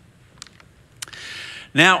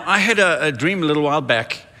Now, I had a dream a little while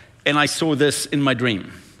back, and I saw this in my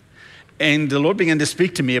dream. And the Lord began to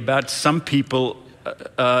speak to me about some people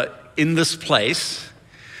in this place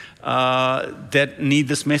that need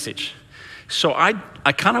this message. So I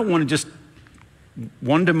kind of want to just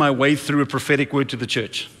wander my way through a prophetic word to the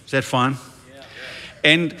church. Is that fine? Yeah.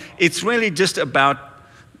 And it's really just about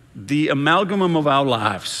the amalgam of our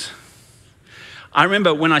lives. I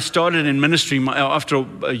remember when I started in ministry, after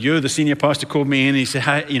a year, the senior pastor called me in and he said,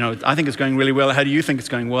 "Hey, I think it's going really well. How do you think it's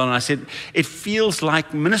going well?" And I said,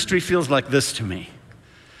 ministry feels like this to me.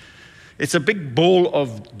 It's a big ball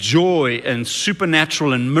of joy and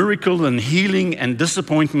supernatural and miracle and healing and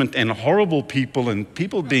disappointment and horrible people and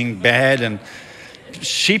people being bad and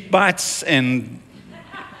sheep bites and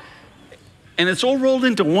it's all rolled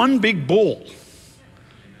into one big ball.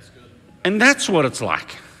 And that's what it's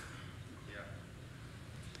like.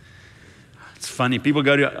 It's funny. People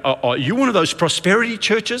go to, "Are you one of those prosperity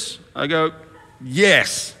churches?" I go,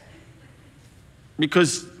 "Yes."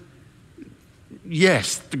 Because,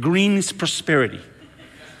 yes, the green is prosperity.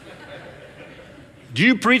 Do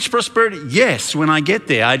you preach prosperity? Yes, when I get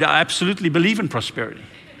there. I absolutely believe in prosperity.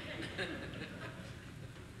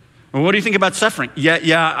 Well, what do you think about suffering?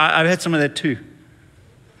 Yeah, I've had some of that too.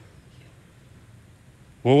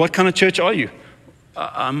 Well, what kind of church are you?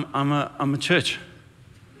 I'm a church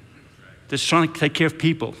that's trying to take care of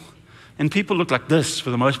people. And people look like this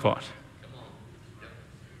for the most part.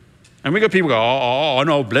 And we got people go, oh,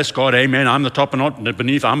 no, bless God, amen. I'm the top and not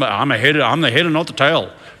beneath. I'm the head and not the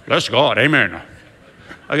tail. Bless God, amen.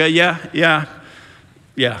 I go, yeah,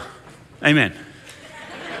 amen.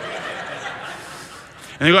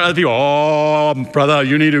 And they got other people, "Oh, brother,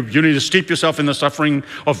 you need to steep yourself in the suffering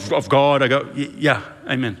of God." I go, "Yeah,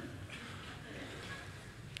 amen."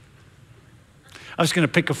 I was going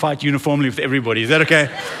to pick a fight uniformly with everybody. Is that okay?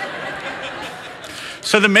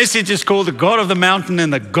 So the message is called the God of the mountain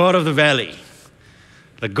and the God of the valley.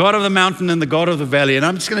 The God of the mountain and the God of the valley. And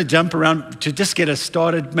I'm just going to jump around to just get us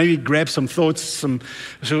started, maybe grab some thoughts, some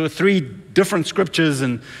 3 different scriptures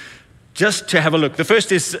and just to have a look. The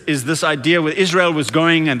first is this idea where Israel was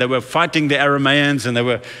going and they were fighting the Arameans and they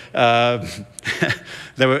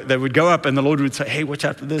would go up and the Lord would say, "Hey, watch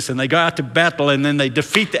out for this." And they go out to battle and then they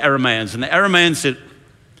defeat the Arameans. And the Arameans said,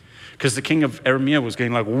 because the king of Aramea was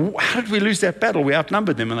going like, "How did we lose that battle? We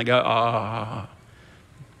outnumbered them." And they go,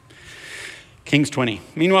 Kings 20.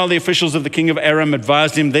 Meanwhile, the officials of the king of Aram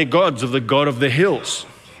advised him, "They're gods of the God of the hills.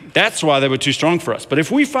 That's why they were too strong for us. But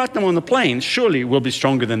if we fight them on the plains, surely we'll be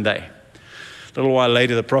stronger than they." A little while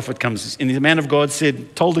later, the prophet comes, and the man of God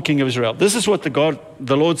told the king of Israel, "This is what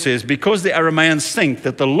the Lord says, because the Arameans think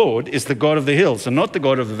that the Lord is the God of the hills and not the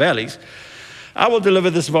God of the valleys, I will deliver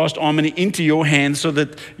this vast army into your hands so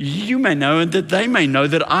that you may know and that they may know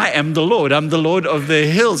that I am the Lord. I'm the Lord of the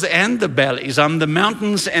hills and the valleys. I'm the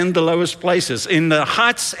mountains and the lowest places, in the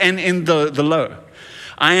heights and in the low.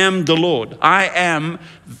 I am the Lord.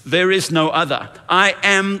 There is no other. I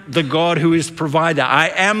am the God who is provider.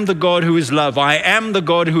 I am the God who is love. I am the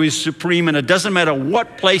God who is supreme. And it doesn't matter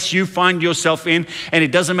what place you find yourself in, and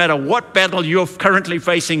it doesn't matter what battle you're currently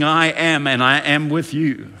facing, I am, and I am with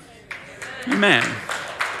you." Amen.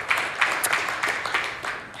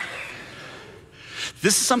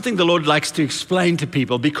 This is something the Lord likes to explain to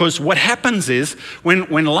people, because what happens is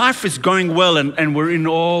when life is going well and we're in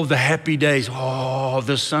all the happy days,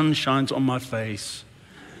 the sun shines on my face.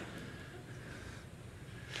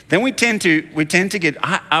 Then we tend to get,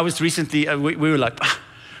 I was recently, we were like,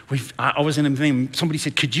 I was in a thing, somebody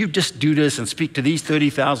said, "Could you just do this and speak to these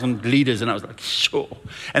 30,000 leaders?" And I was like, "Sure."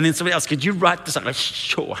 And then somebody else, "Could you write this?" I'm like,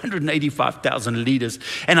 "Sure." 185,000 leaders.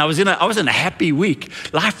 And I was in a happy week.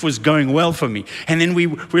 Life was going well for me. And then we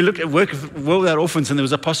looked at work with World Without Orphans, and there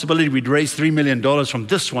was a possibility we'd raise $3 million from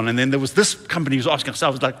this one. And then there was this company who was asking us. I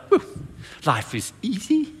was like, "Whew, life is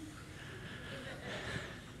easy."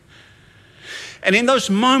 And in those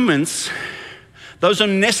moments, those are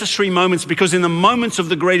necessary moments, because in the moments of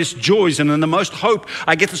the greatest joys and in the most hope,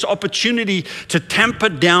 I get this opportunity to tamper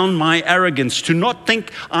down my arrogance, to not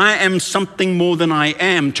think I am something more than I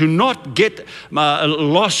am, to not get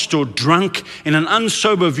lost or drunk in an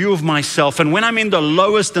unsober view of myself. And when I'm in the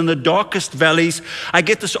lowest and the darkest valleys, I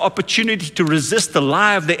get this opportunity to resist the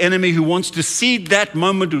lie of the enemy who wants to seed that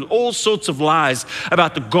moment with all sorts of lies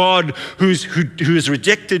about the God who has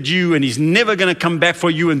rejected you and he's never going to come back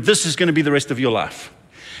for you, and this is going to be the rest of your life.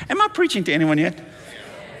 Am I preaching to anyone yet?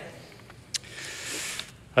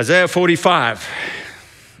 Isaiah 45.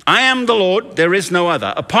 "I am the Lord, there is no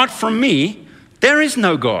other. Apart from me, there is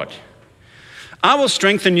no God. I will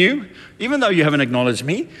strengthen you, even though you haven't acknowledged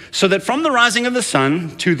me, so that from the rising of the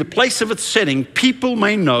sun to the place of its setting, people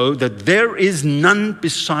may know that there is none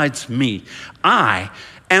besides me. I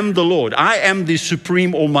am the Lord. I am the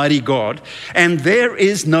supreme almighty God, and there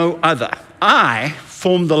is no other. I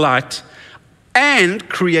form the light and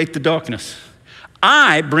create the darkness.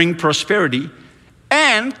 I bring prosperity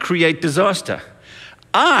and create disaster.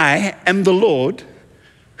 I am the Lord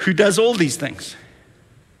who does all these things.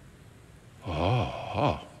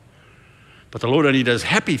 But the Lord only does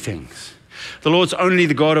happy things. The Lord's only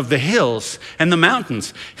the God of the hills and the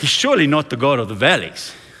mountains. He's surely not the God of the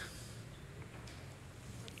valleys.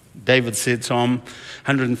 David said, Psalm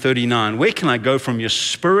 139, where can I go from your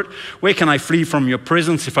spirit? Where can I flee from your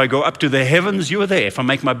presence? If I go up to the heavens, you are there. If I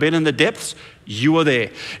make my bed in the depths, you are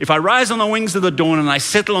there. If I rise on the wings of the dawn and I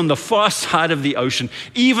settle on the far side of the ocean,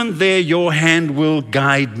 even there your hand will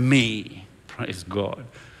guide me. Praise God.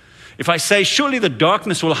 If I say, surely the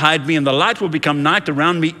darkness will hide me and the light will become night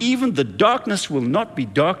around me, even the darkness will not be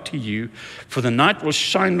dark to you, for the night will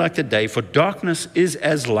shine like the day, for darkness is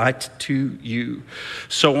as light to you.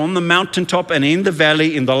 So on the mountaintop and in the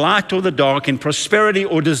valley, in the light or the dark, in prosperity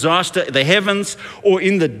or disaster, the heavens or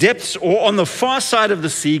in the depths or on the far side of the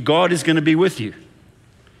sea, God is going to be with you.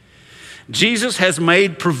 Jesus has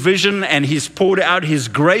made provision and he's poured out his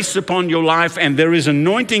grace upon your life, and there is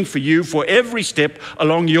anointing for you for every step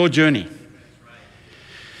along your journey.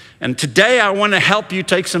 And today I want to help you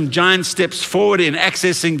take some giant steps forward in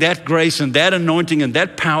accessing that grace and that anointing and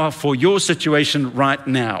that power for your situation right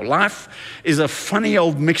now. Life is a funny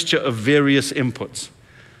old mixture of various inputs.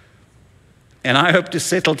 And I hope to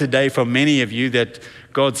settle today for many of you that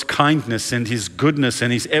God's kindness and his goodness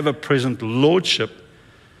and his ever-present lordship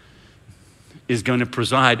is going to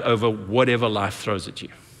preside over whatever life throws at you.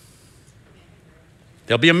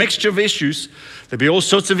 There'll be a mixture of issues. There'll be all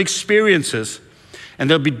sorts of experiences. And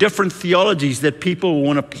there'll be different theologies that people will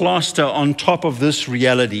want to plaster on top of this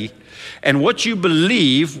reality. And what you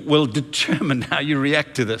believe will determine how you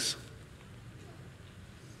react to this.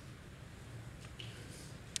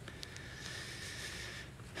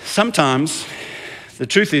 Sometimes, the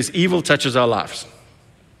truth is, evil touches our lives.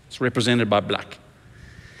 It's represented by black.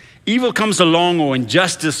 Evil comes along, or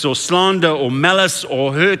injustice, or slander, or malice,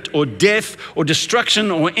 or hurt, or death, or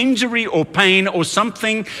destruction, or injury, or pain, or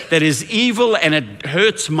something that is evil and it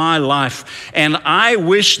hurts my life. And I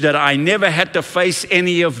wish that I never had to face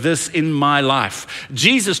any of this in my life.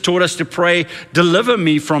 Jesus taught us to pray, deliver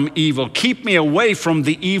me from evil. Keep me away from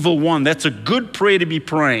the evil one. That's a good prayer to be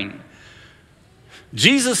praying.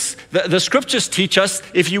 Jesus, the scriptures teach us,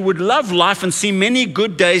 if you would love life and see many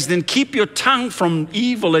good days, then keep your tongue from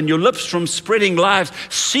evil and your lips from spreading lies.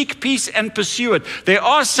 Seek peace and pursue it. There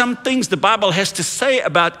are some things the Bible has to say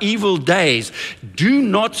about evil days. Do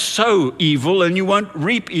not sow evil and you won't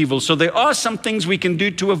reap evil. So there are some things we can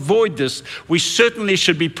do to avoid this. We certainly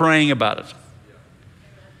should be praying about it.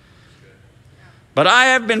 But I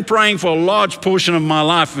have been praying for a large portion of my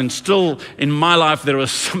life, and still in my life there are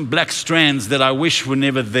some black strands that I wish were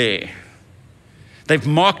never there. They've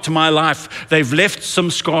marked my life. They've left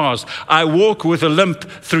some scars. I walk with a limp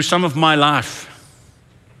through some of my life.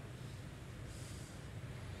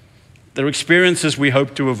 They're experiences we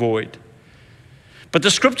hope to avoid. But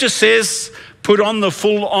the scripture says, put on the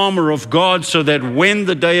full armor of God so that when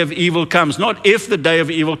the day of evil comes, not if the day of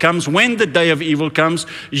evil comes, when the day of evil comes,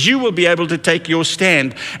 you will be able to take your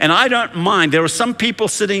stand. And I don't mind. There are some people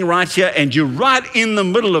sitting right here and you're right in the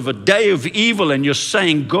middle of a day of evil and you're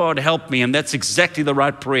saying, God, help me. And that's exactly the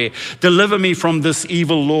right prayer. Deliver me from this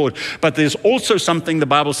evil, Lord. But there's also something the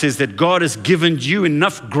Bible says, that God has given you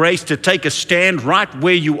enough grace to take a stand right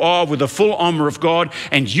where you are with the full armor of God,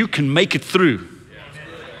 and you can make it through.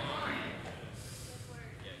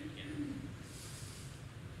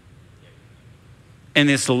 And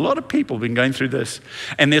there's a lot of people been going through this.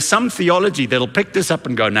 And there's some theology that'll pick this up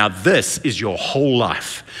and go, now this is your whole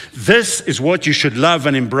life. This is what you should love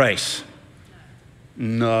and embrace.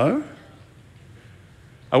 No.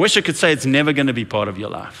 I wish I could say it's never going to be part of your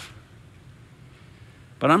life.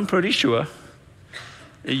 But I'm pretty sure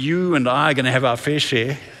that you and I are going to have our fair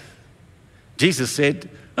share. Jesus said,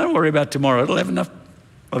 don't worry about tomorrow. It'll have enough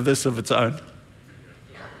of this of its own. Are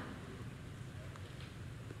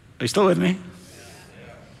you still with me?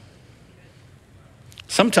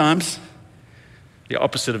 Sometimes the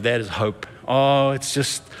opposite of that is hope. Oh, it's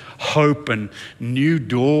just hope and new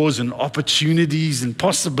doors and opportunities and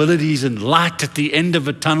possibilities and light at the end of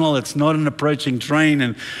a tunnel. It's not an approaching train,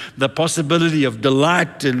 and the possibility of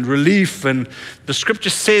delight and relief. And the scripture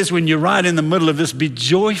says when you're right in the middle of this, be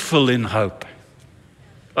joyful in hope.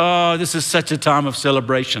 Oh, this is such a time of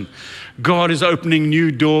celebration. God is opening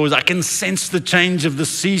new doors. I can sense the change of the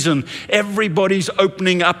season. Everybody's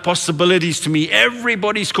opening up possibilities to me.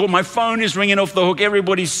 Everybody's called. My phone is ringing off the hook.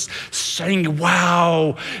 Everybody's saying,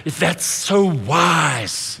 wow, that's so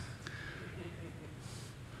wise.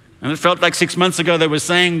 And it felt like 6 months ago they were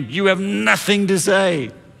saying, you have nothing to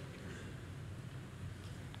say.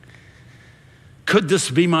 Could this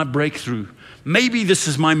be my breakthrough? Maybe this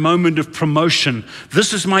is my moment of promotion.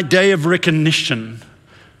 This is my day of recognition.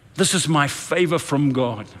 This is my favor from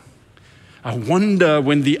God. I wonder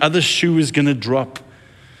when the other shoe is going to drop.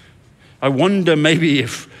 I wonder maybe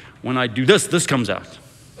if when I do this, this comes out.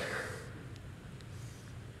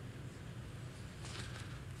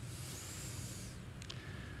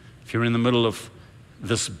 If you're in the middle of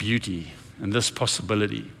this beauty and this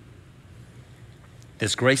possibility,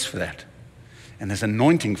 there's grace for that. And there's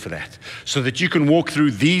anointing for that, so that you can walk through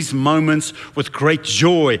these moments with great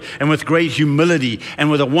joy and with great humility and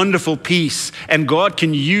with a wonderful peace. And God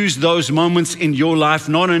can use those moments in your life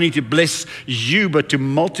not only to bless you, but to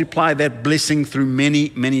multiply that blessing through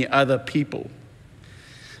many, many other people.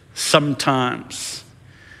 Sometimes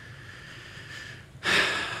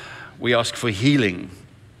we ask for healing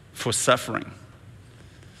for suffering.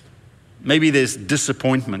 Maybe there's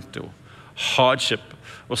disappointment or hardship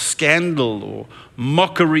or scandal or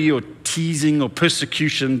mockery or teasing or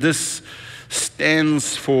persecution. This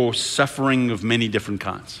stands for suffering of many different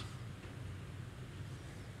kinds.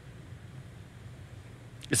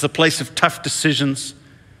 It's a place of tough decisions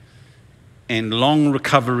and long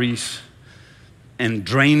recoveries and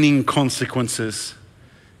draining consequences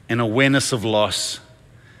and awareness of loss.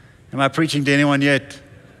 Am I preaching to anyone yet?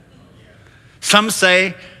 Some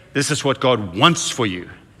say this is what God wants for you.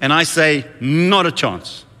 And I say, not a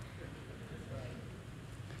chance.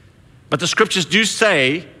 But the scriptures do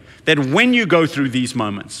say that when you go through these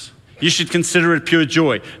moments, you should consider it pure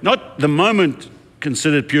joy. Not the moment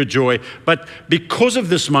considered pure joy, but because of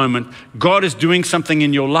this moment, God is doing something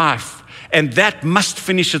in your life. And that must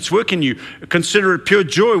finish its work in you. Consider it pure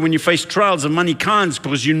joy when you face trials of many kinds,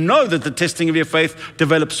 because you know that the testing of your faith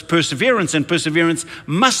develops perseverance, and perseverance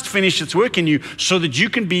must finish its work in you so that you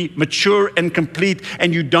can be mature and complete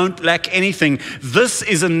and you don't lack anything. This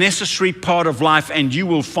is a necessary part of life, and you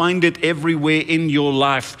will find it everywhere in your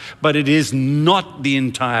life, but it is not the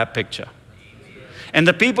entire picture. And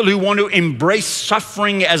the people who want to embrace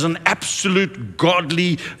suffering as an absolute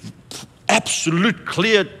godly, absolute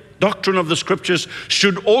clear doctrine of the scriptures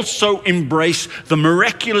should also embrace the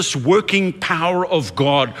miraculous working power of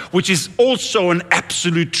God, which is also an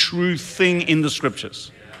absolute true thing in the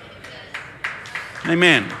scriptures.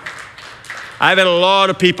 Amen. I've had a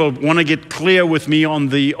lot of people want to get clear with me on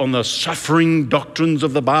the suffering doctrines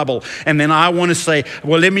of the Bible. And then I want to say,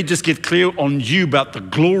 well, let me just get clear on you about the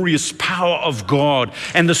glorious power of God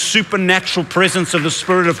and the supernatural presence of the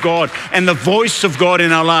Spirit of God and the voice of God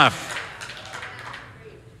in our life.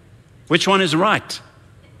 Which one is right?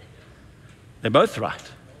 They're both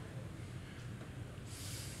right.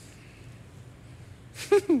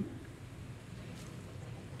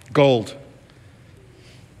 Gold.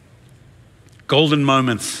 Golden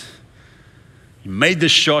moments. You made the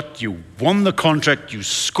shot, you won the contract, you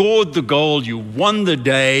scored the goal, you won the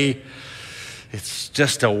day. It's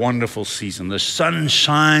just a wonderful season. The sun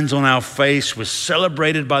shines on our face. We're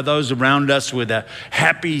celebrated by those around us with a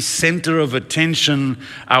happy center of attention.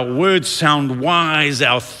 Our words sound wise.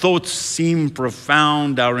 Our thoughts seem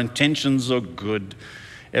profound. Our intentions are good.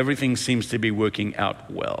 Everything seems to be working out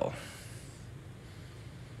well.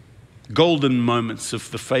 Golden moments of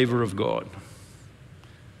the favor of God.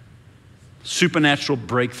 Supernatural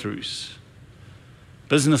breakthroughs.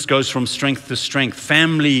 Business goes from strength to strength.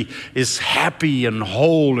 Family is happy and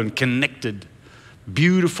whole and connected.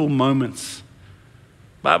 Beautiful moments.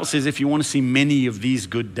 The Bible says if you want to see many of these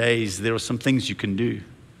good days, there are some things you can do.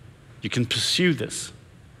 You can pursue this.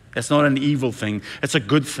 That's not an evil thing. It's a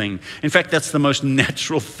good thing. In fact, that's the most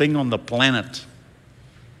natural thing on the planet.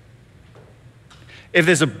 If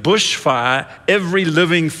there's a bushfire, every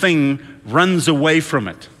living thing runs away from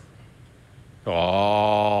it.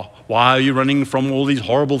 Oh, why are you running from all these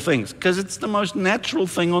horrible things? Because it's the most natural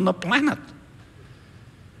thing on the planet.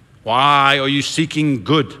 Why are you seeking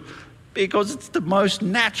good? Because it's the most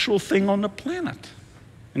natural thing on the planet.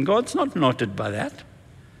 And God's not knotted by that.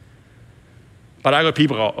 But I got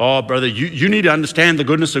people go, oh, brother, you need to understand the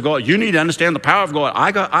goodness of God. You need to understand the power of God.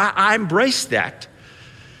 I embrace that.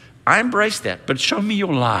 I embrace that. But show me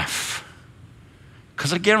your life.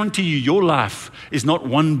 Because I guarantee you, your life is not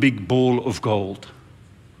one big ball of gold.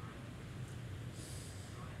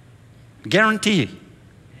 Guarantee.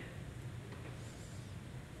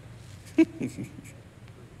 There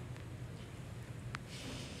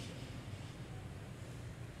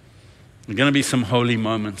are going to be some holy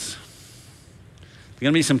moments. There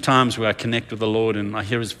are going to be some times where I connect with the Lord and I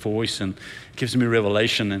hear His voice and it gives me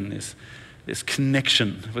revelation, and there's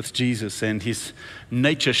connection with Jesus, and His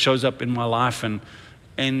nature shows up in my life, and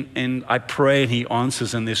I pray and He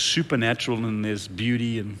answers, and there's supernatural and there's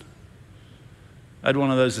beauty. And I had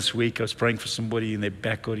one of those this week. I was praying for somebody and their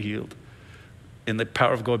back got healed, and the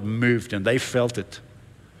power of God moved and they felt it.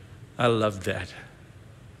 I loved that.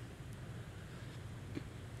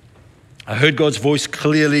 I heard God's voice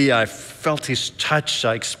clearly. I felt His touch.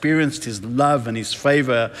 I experienced His love and His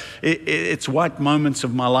favor. It's white moments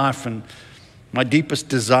of my life, and my deepest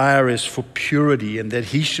desire is for purity and that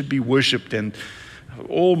He should be worshiped, and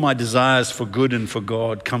all my desires for good and for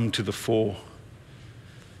God come to the fore.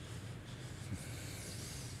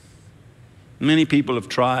 Many people have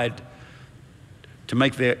tried to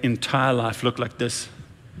make their entire life look like this.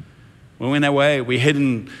 We went away. We hid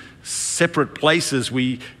in separate places.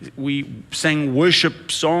 We sang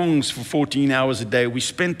worship songs for 14 hours a day. We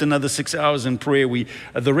spent another 6 hours in prayer.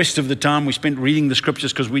 The rest of the time we spent reading the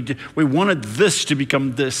scriptures because we wanted this to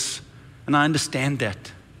become this. And I understand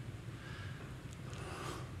that.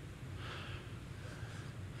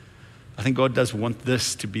 I think God does want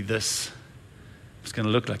this to be this. It's going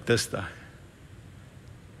to look like this, though.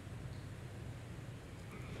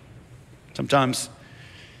 Sometimes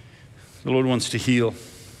the Lord wants to heal.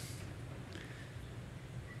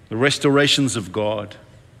 The restorations of God,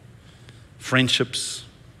 friendships,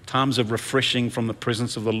 times of refreshing from the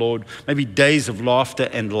presence of the Lord, maybe days of laughter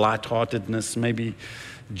and lightheartedness, maybe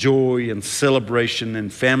joy and celebration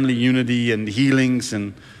and family unity and healings,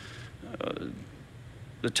 and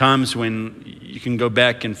the times when you can go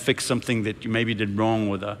back and fix something that you maybe did wrong,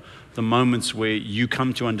 or the moments where you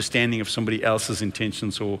come to understanding of somebody else's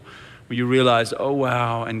intentions, or where you realize, oh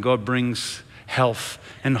wow, and God brings health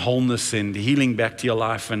and wholeness and healing back to your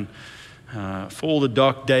life, and for all the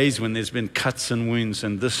dark days when there's been cuts and wounds,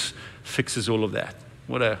 and this fixes all of that.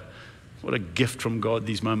 What a gift from God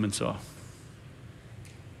these moments are.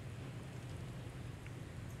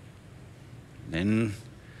 Then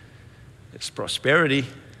there's prosperity.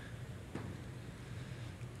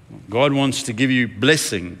 God wants to give you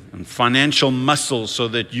blessing and financial muscle so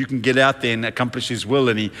that you can get out there and accomplish His will,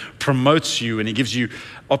 and He promotes you, and He gives you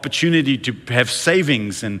opportunity to have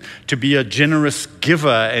savings and to be a generous giver,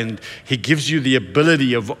 and He gives you the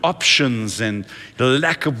ability of options and the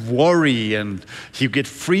lack of worry, and you get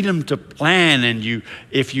freedom to plan, and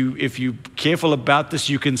if you're careful about this,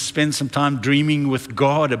 you can spend some time dreaming with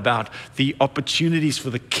God about the opportunities for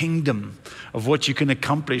the kingdom of what you can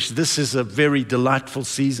accomplish. This is a very delightful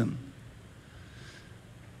season.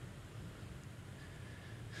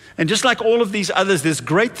 And just like all of these others, there's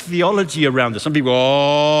great theology around this. Some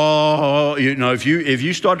people, if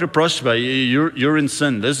you start to prosper, you're in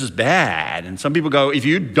sin. This is bad. And some people go, if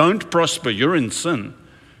you don't prosper, you're in sin.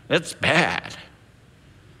 That's bad.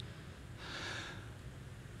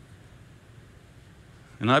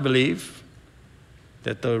 And I believe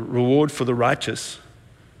that the reward for the righteous,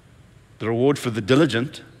 the reward for the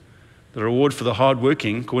diligent, the reward for the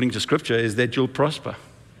hardworking, according to Scripture, is that you'll prosper.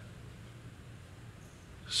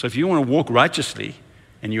 So if you want to walk righteously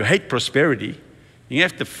and you hate prosperity, you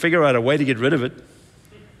have to figure out a way to get rid of it,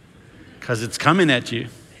 because it's coming at you.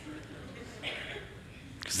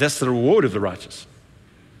 Because that's the reward of the righteous.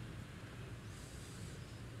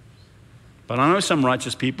 But I know some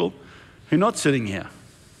righteous people who are not sitting here.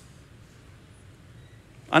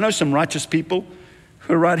 I know some righteous people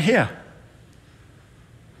who are right here.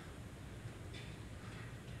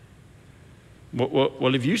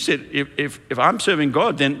 Well, if you said, if I'm serving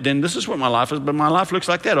God, then this is what my life is, but my life looks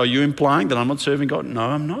like that. Are you implying that I'm not serving God? No,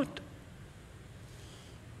 I'm not.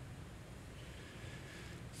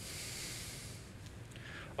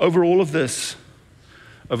 Over all of this,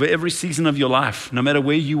 over every season of your life, no matter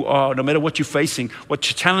where you are, no matter what you're facing, what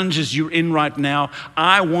challenges you're in right now,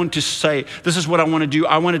 I want to say, this is what I want to do.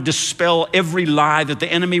 I want to dispel every lie that the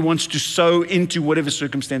enemy wants to sow into whatever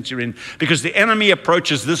circumstance you're in. Because the enemy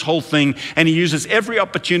approaches this whole thing and he uses every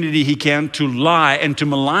opportunity he can to lie and to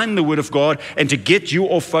malign the word of God and to get you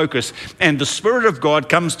off focus. And the Spirit of God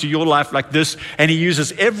comes to your life like this, and he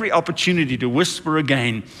uses every opportunity to whisper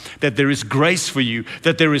again that there is grace for you,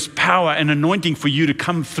 that there is power and anointing for you to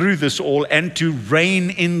come through this all and to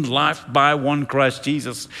reign in life by one Christ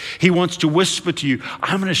Jesus. He wants to whisper to you,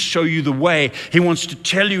 I'm going to show you the way. He wants to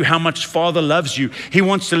tell you how much Father loves you. He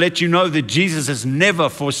wants to let you know that Jesus has never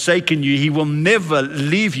forsaken you. He will never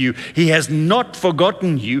leave you. He has not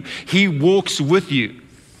forgotten you. He walks with you.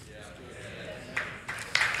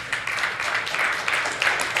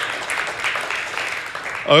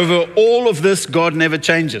 Over all of this, God never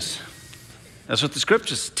changes. That's what the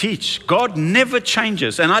scriptures teach. God never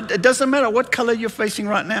changes. And it doesn't matter what color you're facing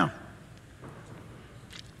right now.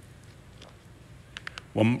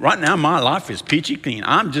 Well, right now, my life is peachy clean.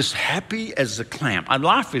 I'm just happy as a clam. My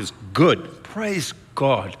life is good. Praise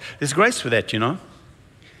God. There's grace for that, you know.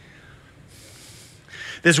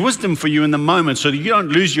 There's wisdom for you in the moment so that you don't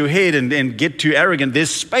lose your head and get too arrogant.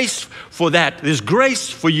 There's space for that. There's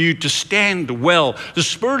grace for you to stand well. The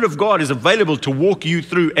Spirit of God is available to walk you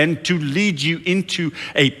through and to lead you into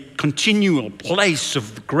a continual place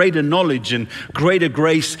of greater knowledge and greater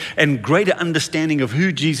grace and greater understanding of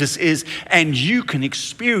who Jesus is. And you can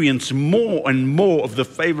experience more and more of the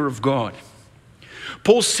favor of God.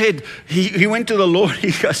 Paul said, he went to the Lord,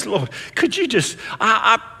 he goes, Lord, could you just,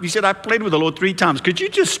 he said, I played with the Lord 3 times. Could you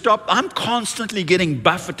just stop? I'm constantly getting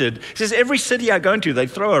buffeted. He says, every city I go into, they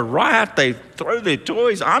throw a riot, they throw their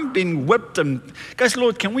toys. I'm being whipped. And he goes,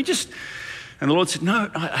 Lord, can we just, and the Lord said, no,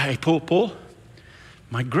 hey, Paul,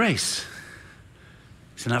 my grace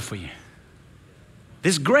is enough for you.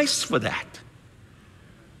 There's grace for that.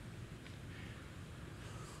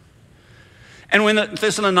 And when the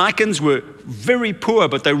Thessalonians were very poor,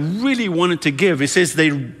 but they really wanted to give, it says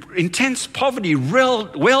their intense poverty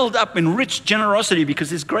welled up in rich generosity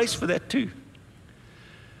because there's grace for that too.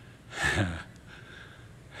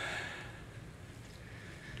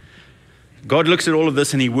 God looks at all of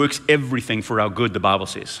this and he works everything for our good, the Bible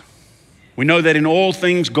says. We know that in all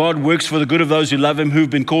things, God works for the good of those who love him, who've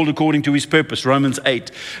been called according to his purpose. Romans 8.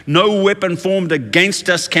 No weapon formed against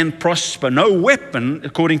us can prosper. No weapon,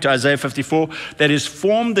 according to Isaiah 54, that is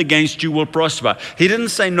formed against you will prosper. He didn't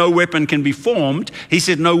say no weapon can be formed. He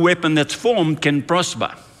said no weapon that's formed can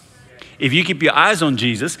prosper. If you keep your eyes on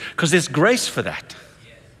Jesus, because there's grace for that.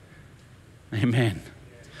 Amen.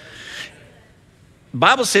 The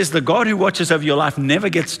Bible says the God who watches over your life never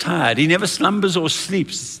gets tired. He never slumbers or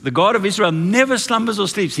sleeps. The God of Israel never slumbers or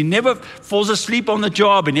sleeps. He never falls asleep on the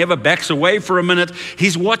job. He never backs away for a minute.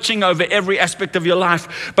 He's watching over every aspect of your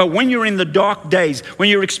life. But when you're in the dark days, when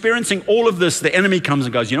you're experiencing all of this, the enemy comes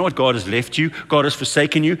and goes, you know what? God has left you. God has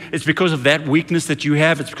forsaken you. It's because of that weakness that you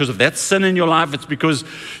have. It's because of that sin in your life. It's because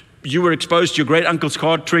you were exposed to your great uncle's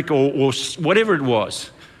card trick or whatever it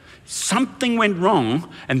was. Something went wrong,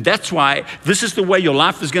 and that's why this is the way your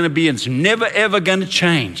life is going to be, and it's never, ever going to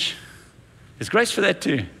change. There's grace for that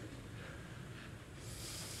too.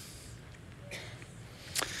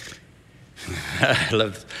 I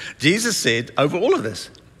love this. Jesus said, over all of this,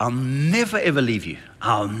 I'll never, ever leave you.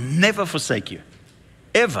 I'll never forsake you.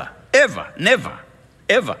 Ever, ever, never,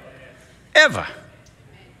 ever, ever.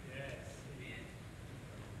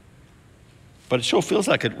 But it sure feels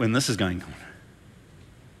like it when this is going on.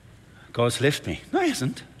 God's left me. No, he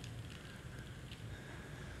hasn't.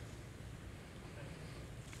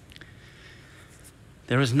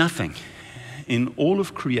 There is nothing in all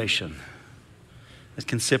of creation that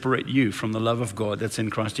can separate you from the love of God that's in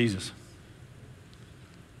Christ Jesus.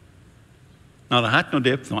 Neither height nor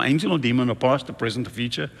depth, nor angel nor demon, nor past or present or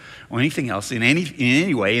future, or anything else, in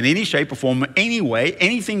any way, in any shape or form, any way,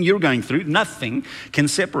 anything you're going through, nothing can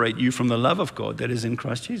separate you from the love of God that is in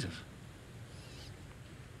Christ Jesus.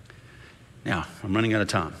 Now, I'm running out of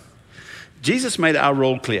time. Jesus made our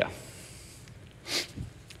role clear.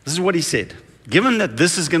 This is what he said. Given that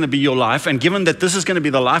this is going to be your life, and given that this is going to be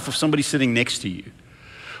the life of somebody sitting next to you,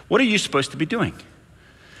 what are you supposed to be doing?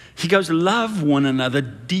 He goes, love one another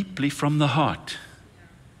deeply from the heart.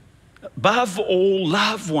 Above all,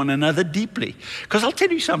 love one another deeply. Because I'll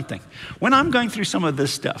tell you something. When I'm going through some of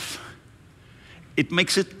this stuff, it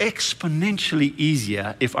makes it exponentially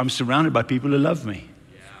easier if I'm surrounded by people who love me.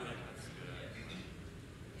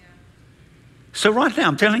 So right now,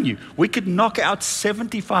 I'm telling you, we could knock out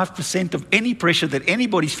 75% of any pressure that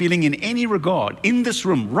anybody's feeling in any regard in this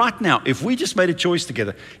room right now if we just made a choice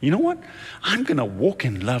together. You know what? I'm going to walk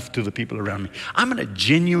in love to the people around me. I'm going to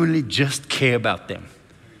genuinely just care about them.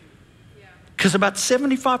 Because about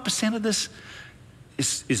 75% of this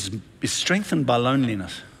is strengthened by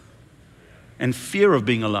loneliness and fear of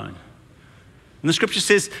being alone. And the scripture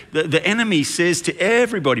says, the enemy says to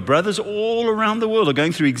everybody, brothers all around the world are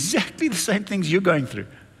going through exactly the same things you're going through.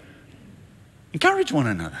 Encourage one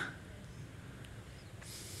another.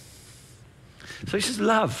 So he says,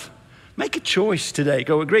 love. Make a choice today.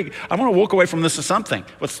 Go, Greg, I want to walk away from this with something.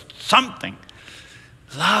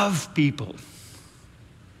 Love people.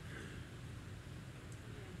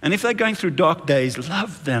 And if they're going through dark days,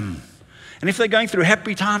 love them. And if they're going through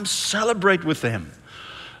happy times, celebrate with them.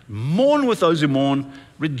 Mourn with those who mourn,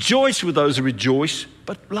 rejoice with those who rejoice,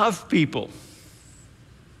 but love people.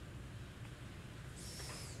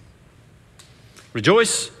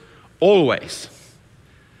 Rejoice always.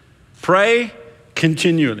 Pray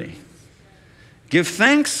continually. Give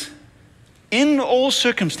thanks in all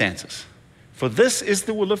circumstances, for this is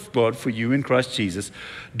the will of God for you in Christ Jesus.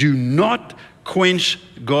 Do not quench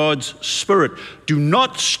God's Spirit. Do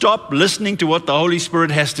not stop listening to what the Holy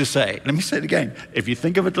Spirit has to say. Let me say it again. If you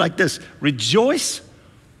think of it like this, rejoice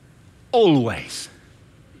always.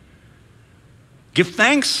 Give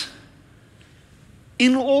thanks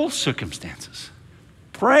in all circumstances.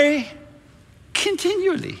 Pray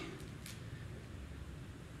continually.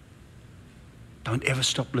 Don't ever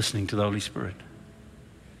stop listening to the Holy Spirit.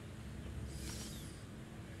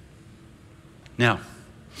 Now,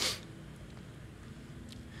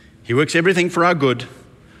 He works everything for our good.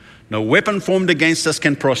 No weapon formed against us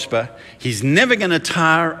can prosper. He's never going to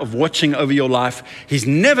tire of watching over your life. He's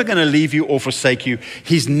never going to leave you or forsake you.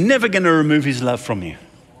 He's never going to remove His love from you.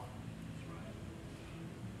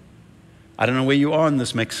 I don't know where you are in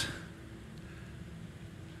this mix.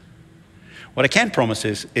 What I can promise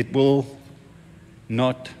is it will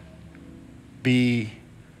not be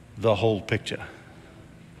the whole picture.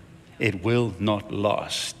 It will not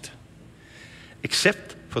last.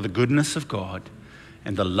 Except for the goodness of God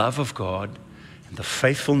and the love of God and the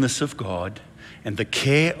faithfulness of God and the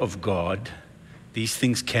care of God, these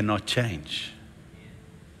things cannot change.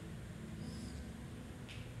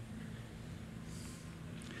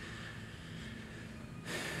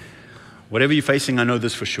 Whatever you're facing, I know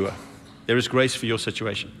this for sure. There is grace for your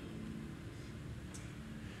situation.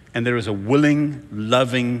 And there is a willing,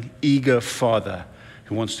 loving, eager Father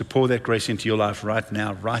who wants to pour that grace into your life right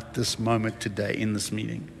now, right this moment today in this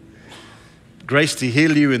meeting. Grace to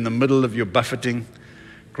heal you in the middle of your buffeting.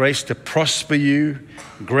 Grace to prosper you.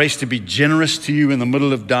 Grace to be generous to you in the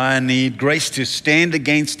middle of dire need. Grace to stand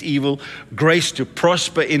against evil. Grace to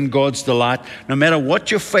prosper in God's delight. No matter what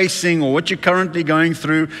you're facing or what you're currently going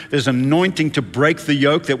through, there's anointing to break the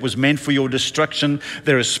yoke that was meant for your destruction.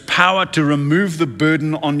 There is power to remove the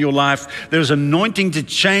burden on your life. There's anointing to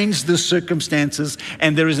change the circumstances.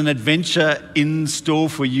 And there is an adventure in store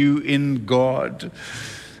for you in God.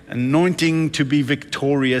 Anointing to be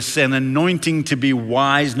victorious and anointing to be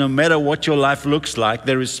wise. No matter what your life looks like,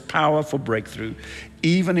 there is power for breakthrough.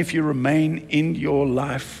 Even if you remain in your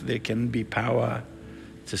life, there can be power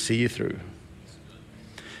to see you through.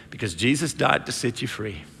 Because Jesus died to set you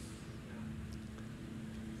free.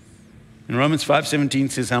 In Romans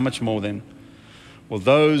 5:17 says, how much more then will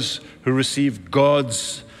those who receive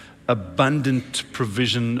God's abundant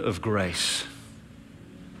provision of grace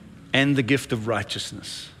and the gift of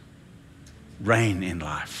righteousness reign in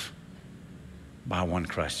life by one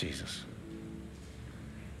Christ Jesus?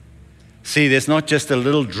 See, there's not just a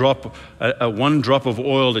little drop, one drop of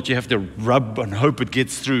oil that you have to rub and hope it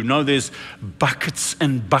gets through. No, there's buckets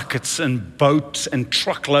and buckets and boats and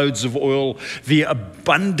truckloads of oil, the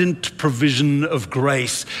abundant provision of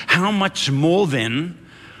grace. How much more then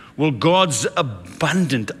will God's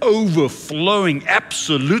abundant, overflowing,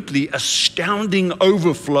 absolutely astounding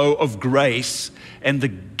overflow of grace and the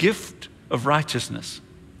gift of righteousness,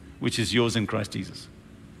 which is yours in Christ Jesus?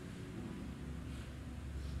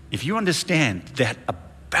 If you understand that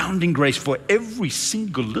abounding grace for every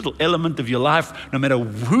single little element of your life, no matter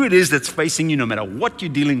who it is that's facing you, no matter what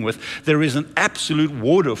you're dealing with, there is an absolute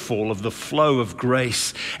waterfall of the flow of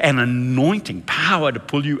grace and anointing, power to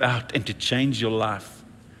pull you out and to change your life.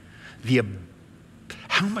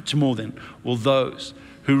 How much more then will those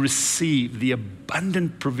who receive the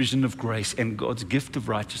abundant provision of grace and God's gift of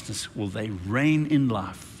righteousness, will they reign in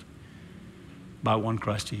life by one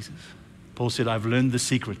Christ Jesus? Paul said, I've learned the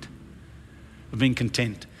secret of being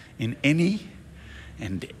content in any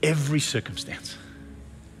and every circumstance,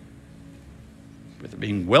 whether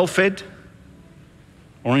being well-fed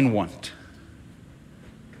or in want.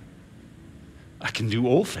 I can do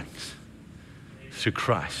all things through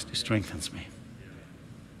Christ who strengthens me.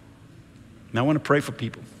 Now I want to pray for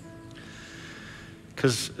people.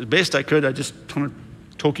 Because as best I could, I just want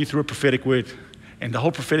to talk you through a prophetic word. And the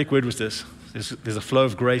whole prophetic word was this. There's a flow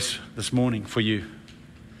of grace this morning for you.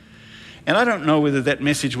 And I don't know whether that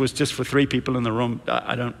message was just for 3 people in the room.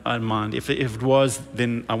 I don't mind. If it was,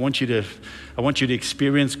 then I want you to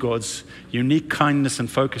experience God's unique kindness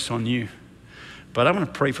and focus on you. But I want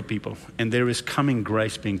to pray for people, and there is coming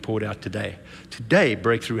grace being poured out today. Today,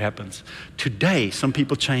 breakthrough happens. Today, some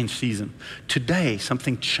people change season. Today,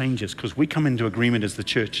 something changes because we come into agreement as the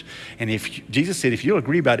church. And if Jesus said, if you'll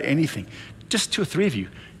agree about anything, just 2 or 3 of you,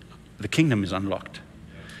 the kingdom is unlocked.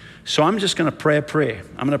 So I'm just going to pray a prayer.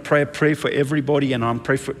 I'm going to pray a prayer for everybody, and I'm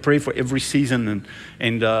pray for every season.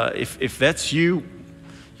 And if that's you,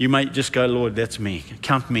 you might just go, Lord, that's me.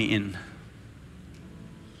 Count me in.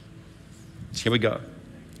 So here we go.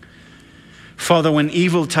 Father, when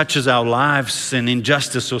evil touches our lives and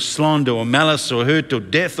injustice or slander or malice or hurt or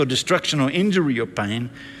death or destruction or injury or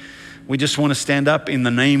pain, we just want to stand up in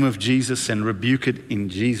the name of Jesus and rebuke it in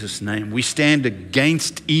Jesus' name. We stand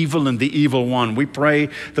against evil and the evil one. We pray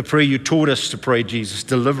the prayer you taught us to pray, Jesus.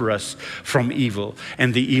 Deliver us from evil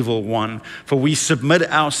and the evil one. For we submit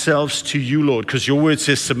ourselves to you, Lord, because your word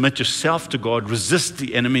says submit yourself to God, resist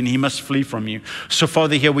the enemy, and he must flee from you. So,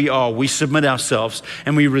 Father, here we are. We submit ourselves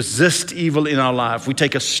and we resist evil in our life. We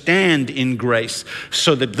take a stand in grace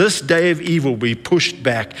so that this day of evil be pushed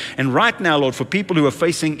back. And right now, Lord, for people who are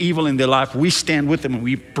facing evil in their life, we stand with them and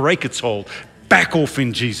we break its hold. Back off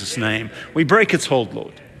in Jesus' name. We break its hold,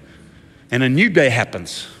 Lord. And a new day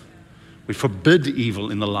happens. We forbid evil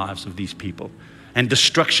in the lives of these people and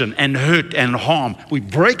destruction and hurt and harm. We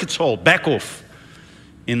break its hold. Back off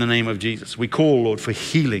in the name of Jesus. We call, Lord, for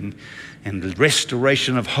healing and the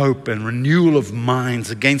restoration of hope and renewal of minds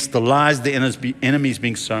against the lies the enemies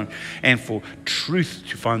being sown, and for truth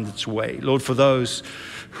to find its way. Lord, for those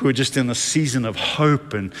who are just in a season of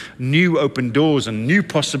hope and new open doors and new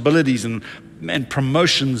possibilities and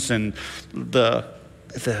promotions and the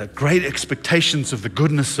great expectations of the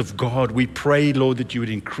goodness of God, we pray, Lord, that you would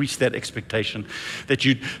increase that expectation, that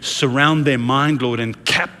you'd surround their mind, Lord, and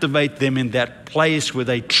captivate them in that place where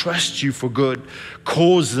they trust you for good.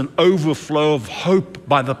 Cause an overflow of hope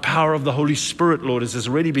by the power of the Holy Spirit, Lord, as has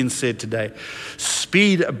already been said today.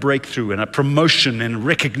 Speed a breakthrough and a promotion and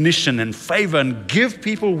recognition and favor, and give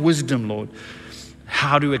people wisdom, Lord,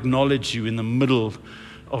 how to acknowledge you in the middle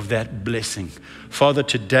of that blessing. Father,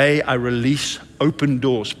 today I release open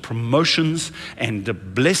doors, promotions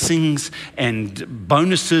and blessings and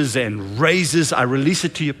bonuses and raises. I release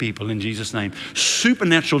it to your people in Jesus' name.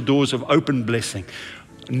 Supernatural doors of open blessing.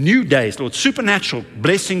 New days, Lord, supernatural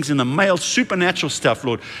blessings in the mail, supernatural stuff,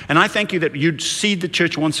 Lord. And I thank you that you'd seed the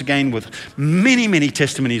church once again with many, many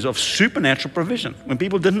testimonies of supernatural provision when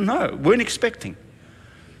people didn't know, weren't expecting.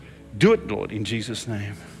 Do it, Lord, in Jesus'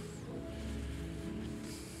 name.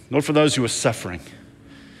 Lord, for those who are suffering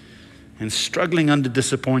and struggling under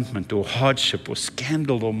disappointment or hardship or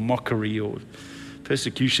scandal or mockery or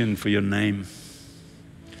persecution for your name.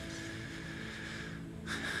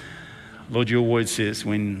 Lord, your word says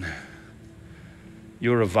when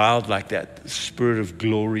you're reviled like that, the Spirit of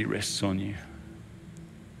glory rests on you.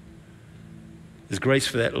 There's grace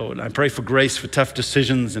for that, Lord. I pray for grace for tough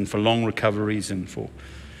decisions and for long recoveries and for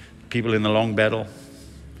people in the long battle.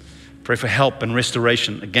 Pray for help and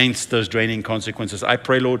restoration against those draining consequences. I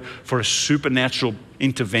pray, Lord, for a supernatural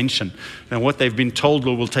intervention. And what they've been told,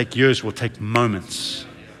 Lord, will take years, will take moments.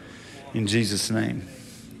 In Jesus' name.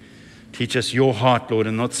 Teach us your heart, Lord,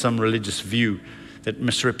 and not some religious view that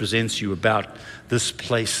misrepresents you about this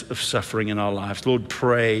place of suffering in our lives. Lord,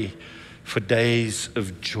 pray for days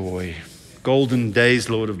of joy, golden days,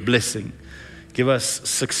 Lord, of blessing. Give us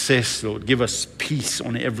success, Lord. Give us peace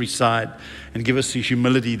on every side, and give us the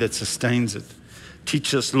humility that sustains it.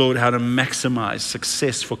 Teach us, Lord, how to maximize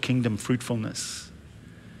success for kingdom fruitfulness.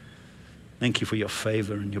 Thank you for your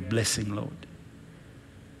favor and your blessing, Lord.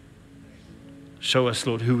 Show us,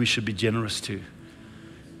 Lord, who we should be generous to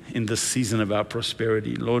in this season of our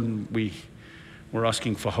prosperity. Lord, we're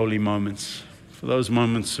asking for holy moments, for those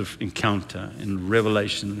moments of encounter and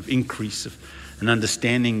revelation, of increase, of an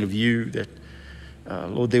understanding of you, that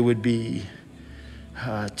Lord, there would be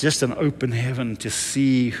just an open heaven to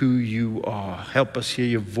see who you are. Help us hear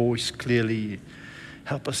your voice clearly.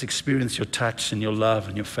 Help us experience your touch and your love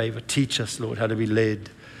and your favor. Teach us, Lord, how to be led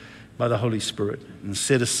by the Holy Spirit and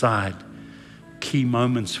set aside key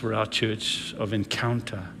moments for our church of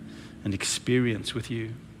encounter and experience with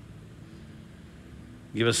you.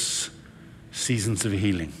 Give us seasons of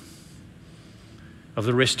healing, of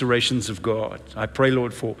the restorations of God. I pray,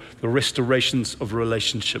 Lord, for the restorations of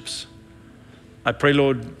relationships. I pray,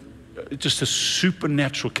 Lord, just a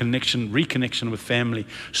supernatural connection, reconnection with family,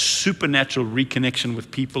 supernatural reconnection with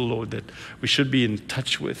people, Lord, that we should be in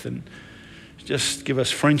touch with, and just give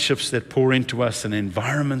us friendships that pour into us and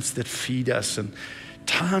environments that feed us and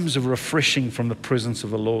times of refreshing from the presence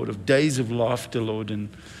of the Lord, of days of laughter, Lord, and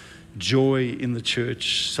joy in the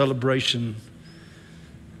church, celebration,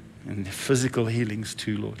 and physical healings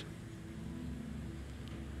too, Lord.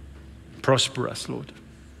 Prosper us, Lord.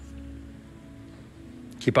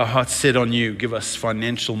 Keep our hearts set on you. Give us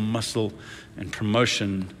financial muscle and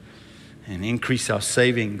promotion, and increase our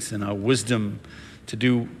savings and our wisdom to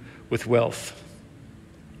do with wealth.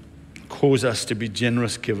 Cause us to be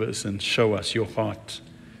generous givers and show us your heart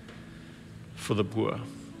for the poor.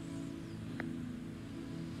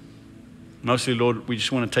 Mostly, Lord, we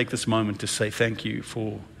just want to take this moment to say thank you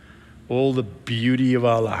for all the beauty of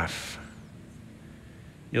our life.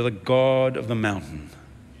 You're the God of the mountain,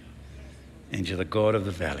 and you're the God of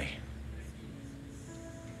the valley.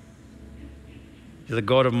 You're the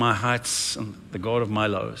God of my heights and the God of my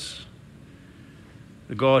lows.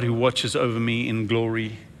 The God who watches over me in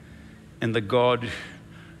glory, and the God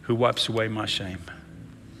who wipes away my shame.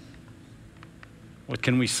 What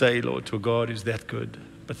can we say, Lord, to a God who's that good?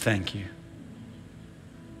 But thank you.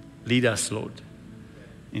 Lead us, Lord,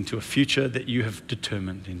 into a future that you have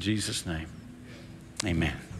determined. In Jesus' name, amen.